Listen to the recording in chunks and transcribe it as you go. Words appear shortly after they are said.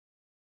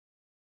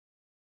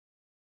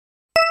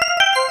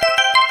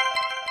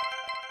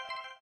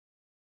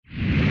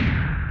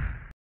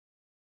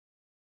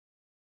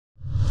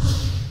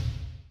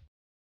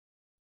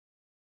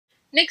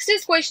Next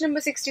is question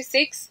number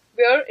 66,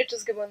 where it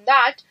is given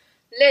that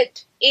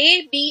let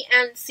A, B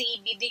and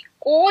C be the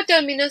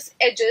coterminous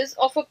edges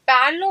of a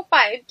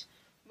parallelepiped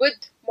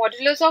with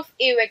modulus of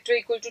A vector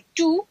equal to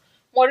 2,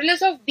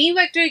 modulus of B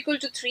vector equal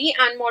to 3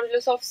 and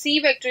modulus of C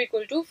vector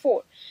equal to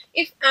 4.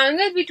 If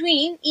angle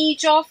between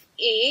each of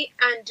A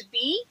and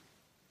B,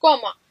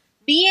 comma,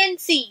 B and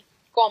C,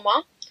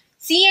 comma,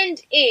 C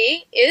and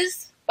A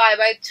is pi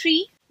by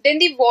 3, then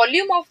the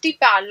volume of the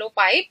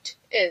parallelepiped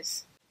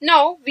is.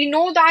 Now we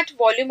know that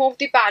volume of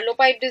the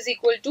parallelepiped is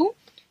equal to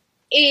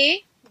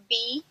A,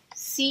 B,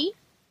 C,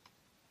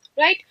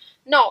 right?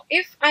 Now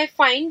if I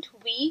find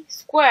V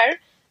square,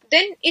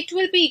 then it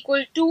will be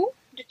equal to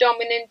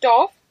determinant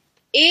of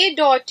A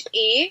dot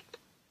A,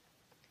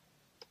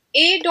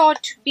 A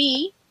dot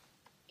B,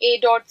 A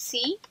dot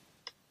C.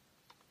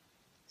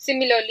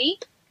 Similarly,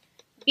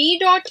 B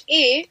dot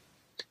A,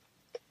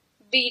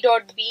 B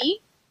dot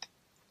B,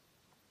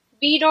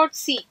 B dot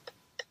C,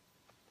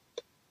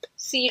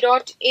 C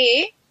dot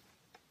A,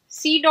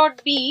 C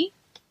dot B,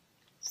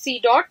 C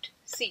dot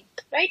C,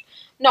 right?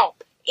 Now,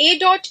 A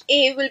dot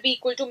A will be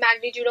equal to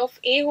magnitude of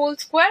A whole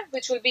square,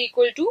 which will be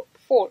equal to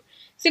 4.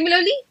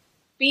 Similarly,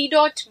 B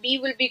dot B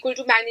will be equal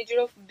to magnitude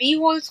of B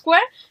whole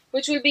square,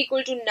 which will be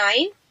equal to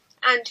 9.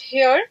 And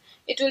here,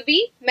 it will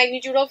be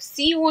magnitude of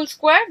C whole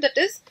square, that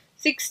is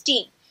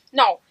 16.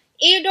 Now,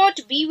 A dot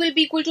B will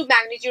be equal to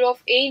magnitude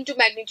of A into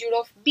magnitude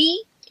of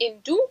B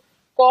into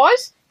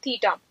cos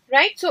theta,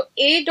 right? So,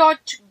 A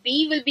dot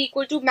B will be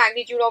equal to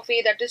magnitude of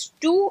A, that is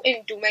 2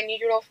 into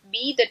magnitude of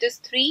B, that is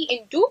 3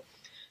 into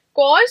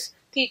cos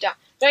theta,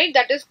 right?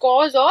 That is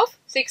cos of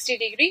 60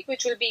 degree,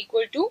 which will be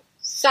equal to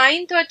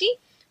sin 30,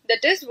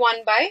 that is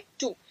 1 by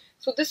 2.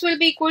 So, this will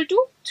be equal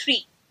to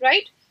 3,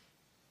 right?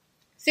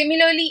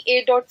 Similarly,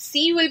 A dot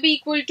C will be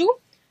equal to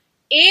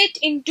 8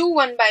 into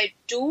 1 by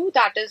 2,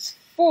 that is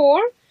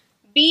 4.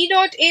 B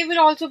dot A will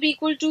also be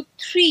equal to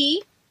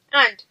 3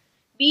 and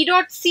B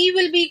dot C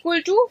will be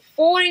equal to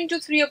 4 into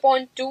 3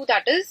 upon 2,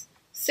 that is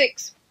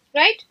 6,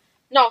 right?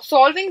 Now,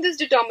 solving this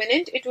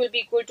determinant, it will be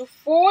equal to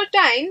 4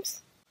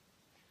 times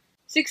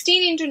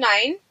 16 into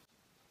 9,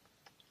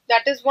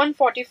 that is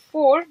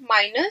 144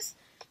 minus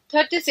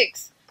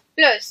 36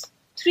 plus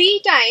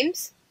 3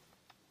 times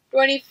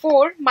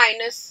 24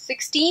 minus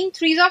 16,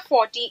 3s are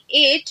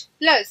 48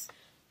 plus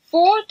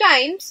 4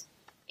 times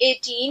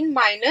 18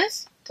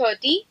 minus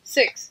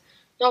 36.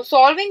 Now,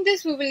 solving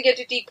this, we will get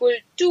it equal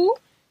to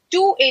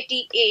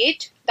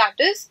 288, that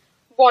is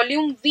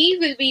volume V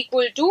will be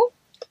equal to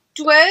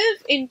 12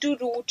 into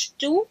root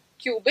 2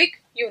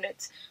 cubic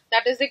units.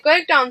 That is the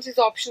correct answer, is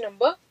option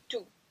number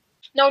 2.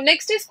 Now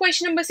next is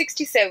question number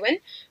 67,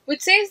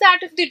 which says that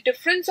if the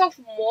difference of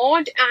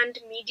mod and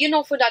median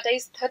of a data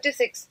is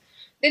 36,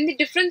 then the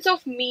difference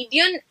of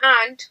median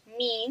and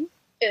mean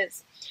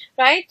is,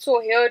 right? So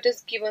here it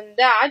is given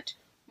that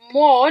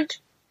mod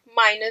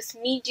minus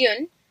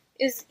median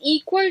is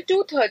equal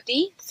to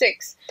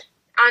 36.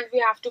 And we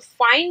have to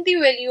find the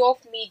value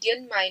of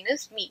median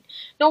minus mean.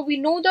 Now we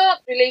know the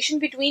relation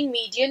between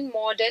median,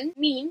 mod and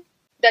mean.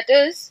 That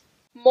is,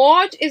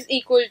 mod is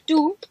equal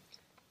to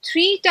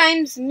 3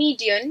 times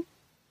median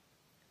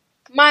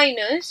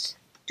minus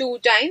 2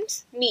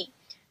 times mean.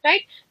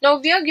 Right? Now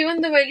we are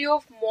given the value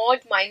of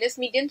mod minus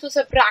median. So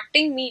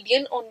subtracting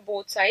median on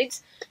both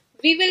sides,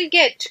 we will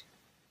get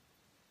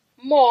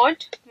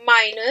mod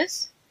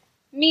minus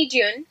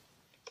median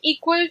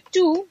equal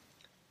to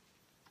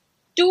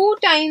 2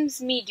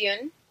 times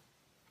median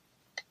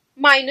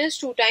minus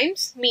 2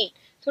 times mean.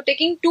 So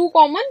taking 2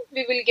 common,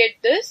 we will get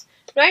this,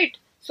 right?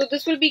 So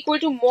this will be equal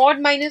to mod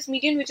minus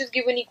median, which is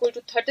given equal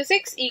to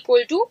 36,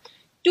 equal to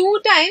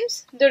 2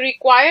 times the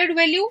required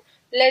value.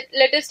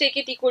 Let us take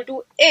it equal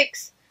to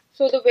x.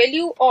 So the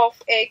value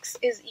of x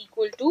is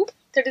equal to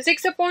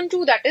 36 upon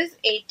 2, that is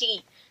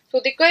 18.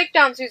 So the correct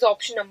answer is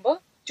option number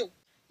 2.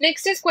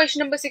 Next is question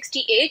number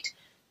 68,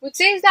 which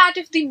says that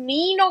if the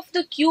mean of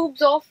the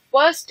cubes of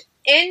first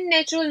n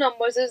natural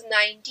numbers is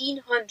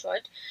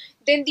 1900,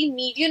 then the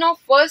median of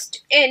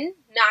first n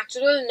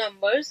natural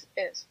numbers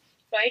is,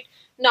 right?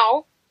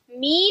 Now,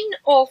 mean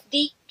of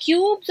the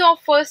cubes of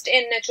first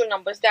n natural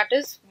numbers, that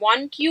is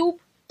 1 cube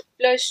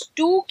plus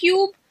 2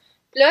 cube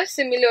plus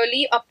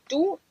similarly up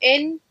to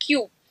n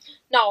cube.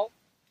 Now,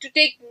 to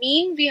take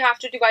mean, we have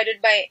to divide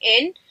it by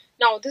n.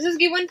 Now, this is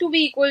given to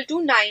be equal to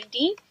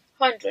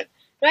 1900,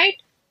 right?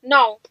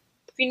 Now,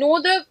 we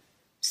know the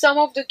sum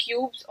of the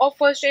cubes of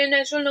first n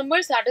natural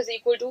numbers, that is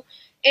equal to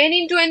n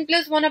into n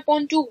plus 1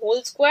 upon 2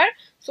 whole square.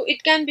 So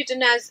it can be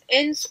written as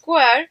n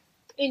square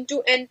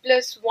into n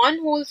plus 1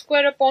 whole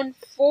square upon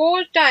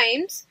 4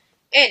 times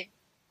n.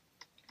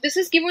 This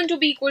is given to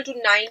be equal to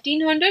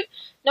 1900.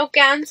 Now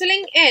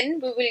cancelling n,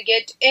 we will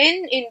get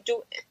n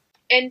into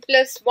n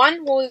plus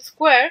 1 whole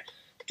square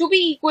to be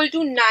equal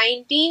to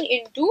 19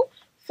 into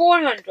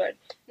 400.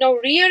 Now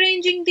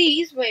rearranging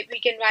these, we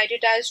can write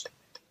it as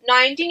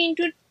 19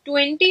 into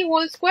 20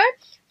 whole square.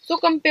 So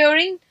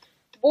comparing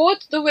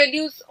both the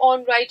values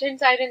on right hand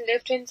side and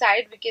left hand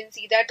side, we can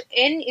see that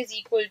n is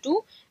equal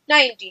to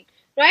 19,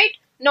 right?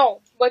 Now,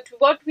 but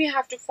what we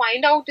have to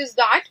find out is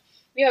that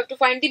we have to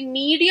find the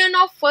median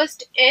of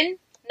first n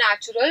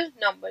natural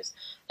numbers.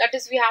 That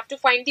is, we have to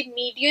find the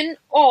median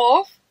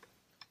of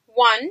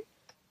 1,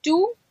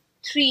 2,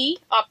 3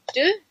 up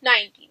till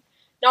 19.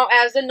 Now,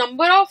 as the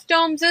number of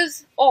terms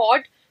is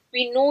odd,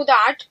 we know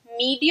that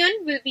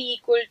median will be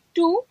equal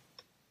to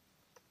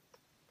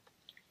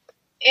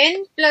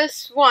n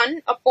plus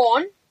 1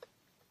 upon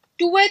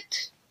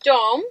 2th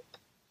term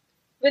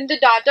when the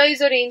data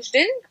is arranged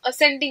in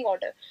ascending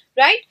order,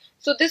 right?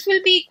 So this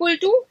will be equal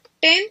to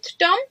 10th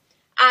term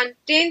and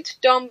 10th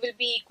term will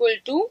be equal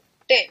to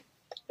 10,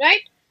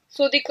 right?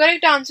 So the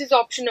correct answer is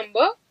option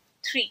number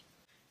 3.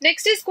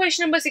 Next is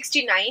question number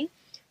 69,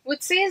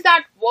 which says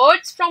that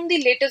words from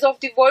the letters of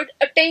the word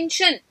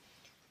attention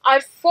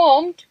are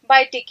formed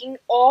by taking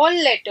all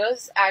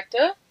letters at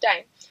a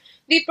time.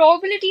 The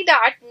probability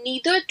that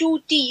neither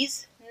two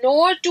T's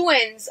nor two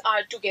N's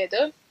are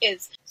together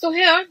is. So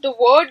here the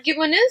word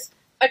given is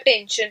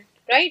attention,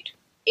 right?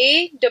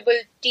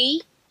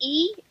 ATTENTION.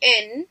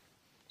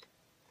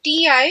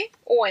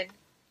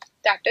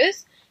 That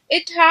is,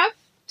 it have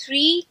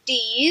 3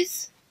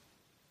 T's,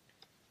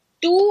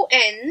 2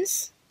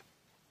 N's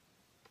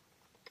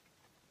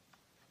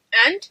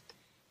and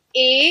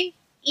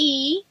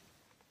AEIO.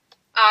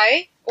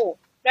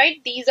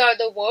 Right? These are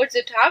the words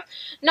it have.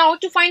 Now,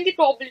 to find the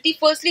probability,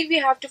 firstly we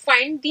have to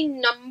find the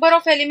number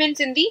of elements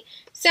in the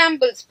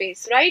sample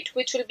space, right?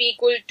 Which will be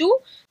equal to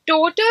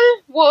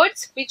total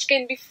words which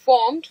can be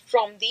formed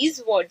from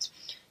these words.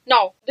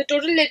 Now, the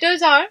total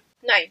letters are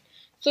 9.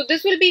 So,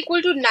 this will be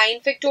equal to 9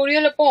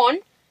 factorial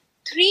upon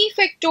 3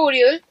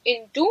 factorial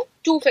into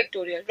 2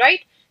 factorial,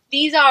 right?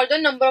 These are the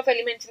number of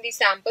elements in the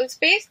sample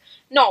space.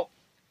 Now,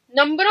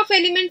 number of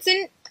elements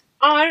in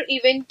our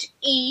event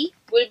E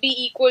will be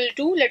equal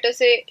to, let us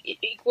say,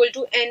 equal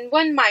to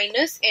N1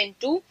 minus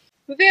N2,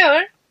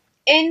 where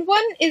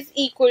N1 is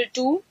equal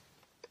to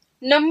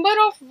number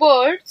of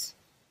words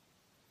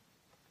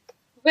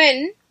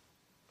when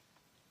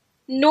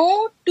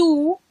no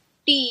two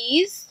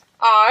T's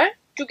are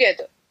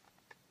together.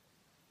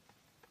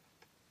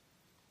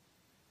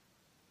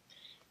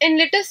 And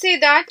let us say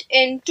that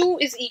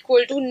N2 is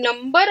equal to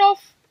number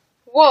of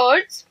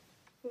words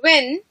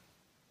when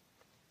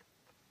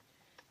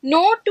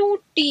no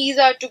two T's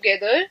are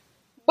together,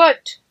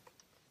 but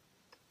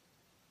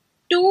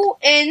two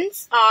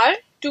N's are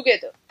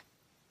together.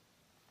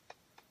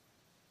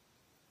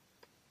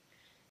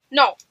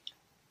 Now,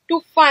 to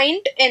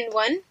find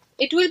N1,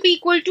 it will be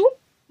equal to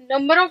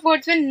number of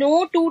words when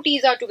no two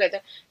T's are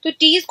together. तो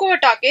T's को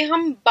हटा के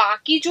हम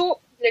बाकी जो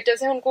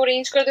letters हैं उनको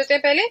arrange कर देते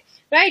हैं पहले,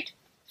 right?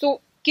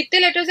 So, कितने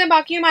letters हैं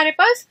बाकी हमारे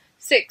पास?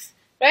 6,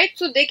 right?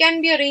 So, they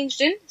can be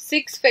arranged in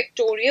 6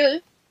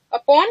 factorial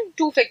upon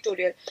 2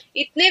 factorial.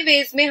 इतने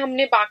ways में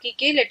हमने बाकी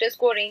के letters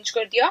को arrange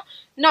कर दिया.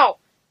 Now,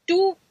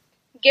 to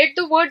get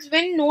the words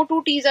when no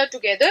two T's are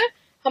together,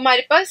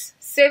 हमारे पास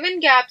 7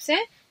 gaps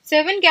हैं.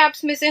 7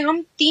 gaps में से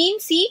हम 3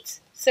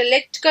 seats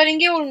select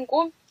करेंगे और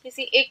उनको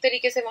किसी एक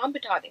तरीके से वहां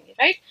बिठा देंगे,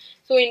 right?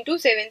 So, into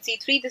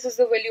 7C3, this is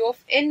the value of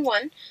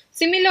N1.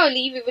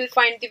 Similarly, we will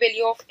find the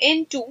value of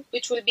N2,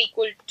 which will be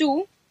equal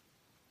to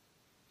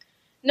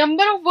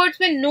number of words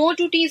when no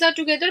two T's are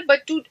together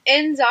but two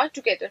N's are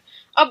together.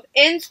 अब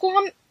N's को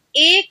हम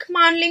 1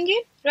 मान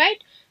लेंगे,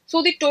 right?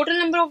 So the total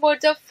number of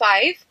words are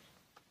 5.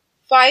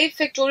 5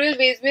 factorial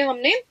ways में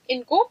हमने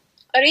इनको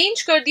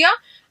arrange कर दिया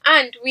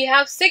and we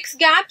have 6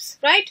 gaps,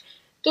 right?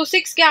 तो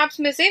 6 gaps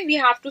में से we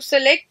have to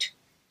select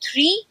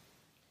 3.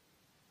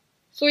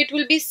 So it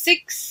will be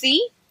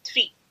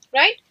 6C3,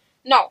 right?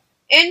 Now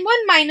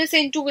N1 minus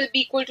N2 will be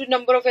equal to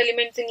number of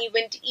elements in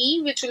event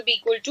E, which will be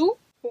equal to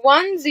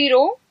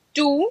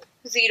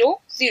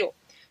 10200.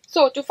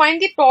 So to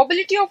find the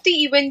probability of the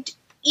event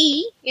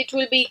E, it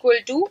will be equal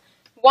to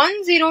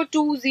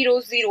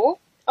 10200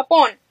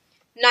 upon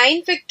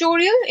 9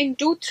 factorial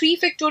into 3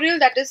 factorial,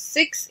 that is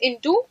 6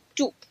 into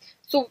 2.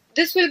 So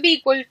this will be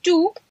equal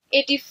to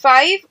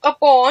 85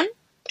 upon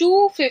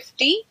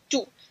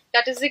 252.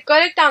 That is the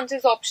correct answer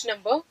is option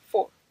number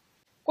 4.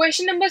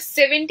 Question number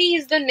 70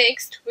 is the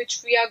next,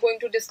 which we are going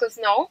to discuss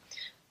now,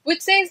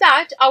 which says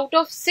that out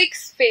of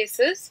 6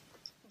 faces,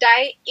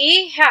 die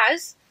A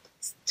has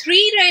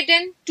 3 red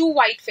and 2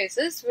 white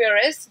faces,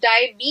 whereas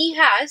die B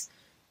has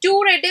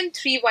 2 red and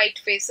 3 white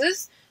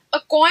faces. A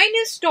coin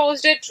is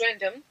tossed at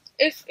random.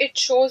 If it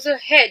shows a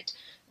head,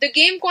 the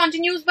game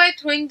continues by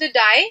throwing the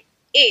die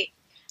A.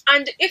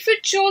 And if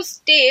it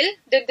shows tail,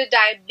 then the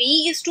die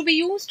B is to be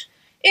used.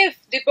 If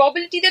the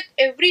probability that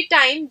every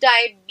time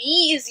die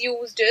B is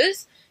used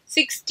is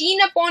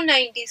 16 upon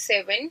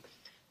 97,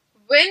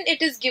 when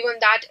it is given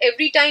that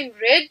every time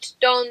red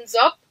turns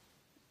up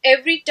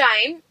every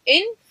time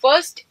in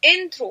first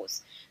n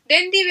throws,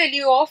 then the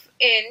value of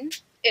n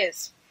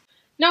is.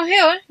 Now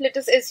here, let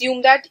us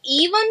assume that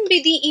E1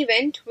 be the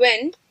event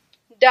when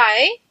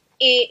die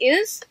A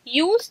is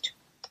used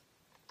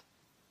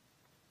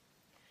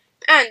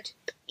and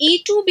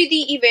E2 be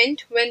the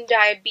event when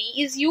die B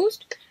is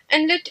used,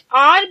 and let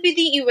R be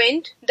the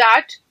event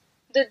that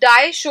the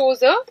die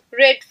shows a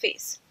red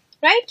face,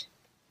 right?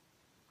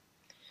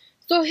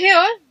 So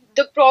here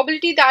the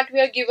probability that we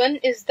are given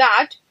is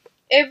that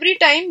every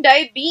time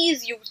die B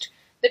is used,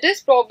 that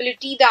is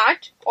probability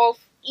that of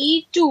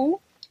E2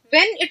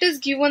 when it is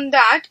given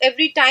that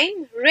every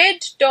time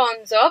red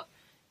turns up,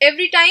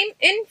 every time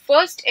in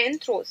first n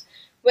throws,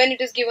 when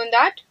it is given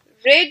that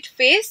red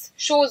face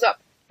shows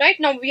up, right?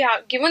 Now we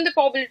have given the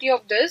probability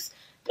of this.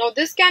 Now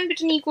this can be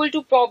written equal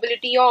to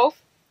probability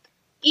of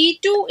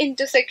E2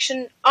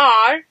 intersection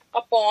R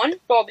upon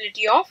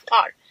probability of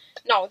R.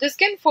 Now this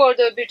can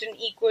further be written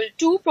equal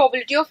to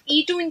probability of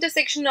E2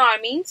 intersection R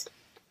means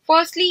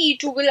firstly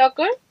E2 will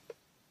occur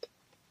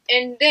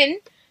and then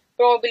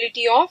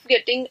probability of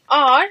getting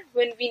R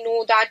when we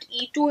know that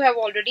E2 have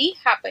already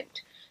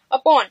happened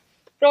upon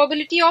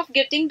probability of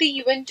getting the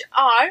event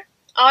R.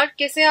 R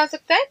कैसे आ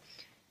सकता है?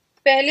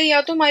 पहले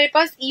या तो हमारे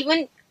पास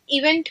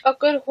event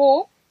occur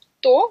हो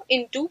तो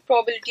into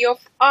probability of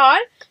R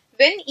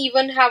when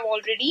even have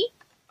already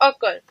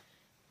occurred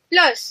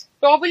plus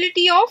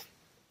probability of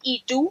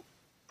E2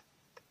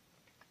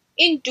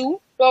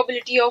 into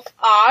probability of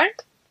R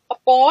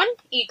upon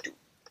E2,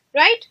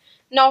 right?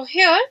 Now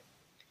here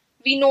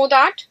we know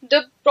that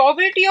the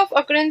probability of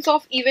occurrence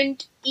of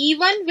event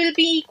E1 will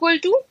be equal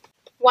to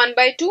 1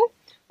 by 2.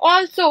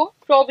 Also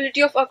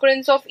probability of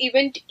occurrence of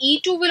event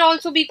E2 will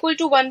also be equal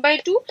to 1 by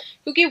 2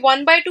 क्योंकि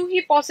 1 by 2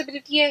 he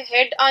possibility है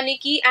head आने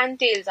की and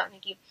tails आने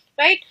की,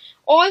 right?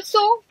 Also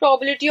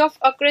probability of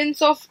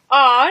occurrence of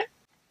R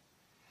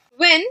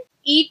when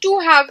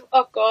E2 have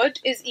occurred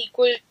is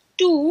equal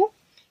to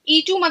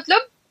E2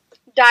 मतलब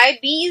die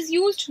B is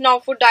used. Now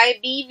for die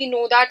B we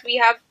know that we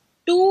have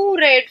 2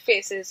 red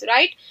faces,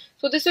 right?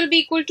 So this will be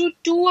equal to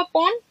 2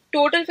 upon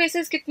total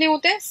faces कितने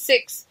होते हैं?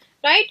 6,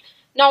 right?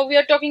 Now we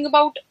are talking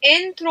about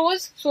n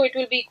throws, so it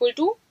will be equal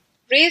to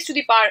raised to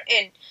the power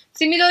n.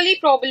 Similarly,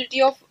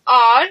 probability of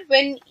R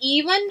when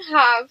even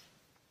have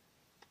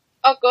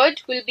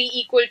occurred will be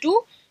equal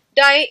to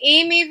die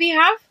A may we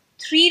have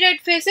 3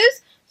 red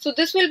faces, so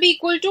this will be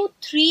equal to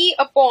 3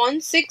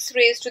 upon 6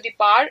 raised to the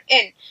power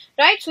n,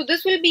 right? So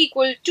this will be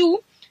equal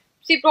to,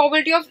 see,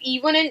 probability of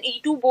E1 and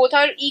E2 both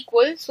are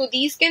equal, so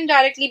these can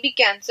directly be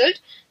cancelled.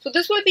 So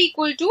this will be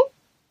equal to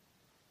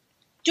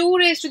 2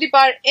 raised to the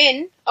power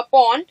n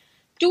upon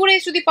 2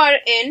 raised to the power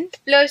n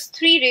plus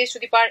 3 raised to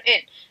the power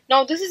n.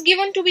 Now this is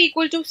given to be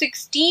equal to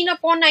 16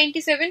 upon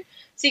 97.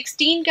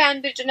 16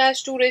 can be written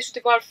as 2 raised to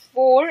the power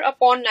 4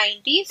 upon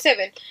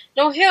 97.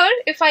 Now here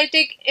if I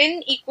take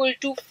n equal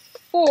to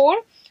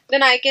 4,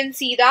 then I can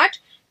see that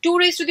 2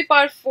 raised to the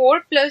power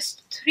 4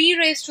 plus 3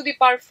 raised to the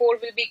power 4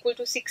 will be equal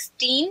to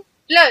 16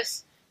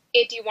 plus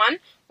 81,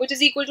 which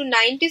is equal to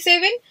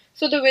 97.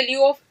 So the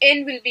value of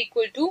n will be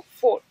equal to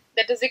 4.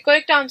 That is the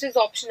correct answer is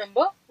option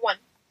number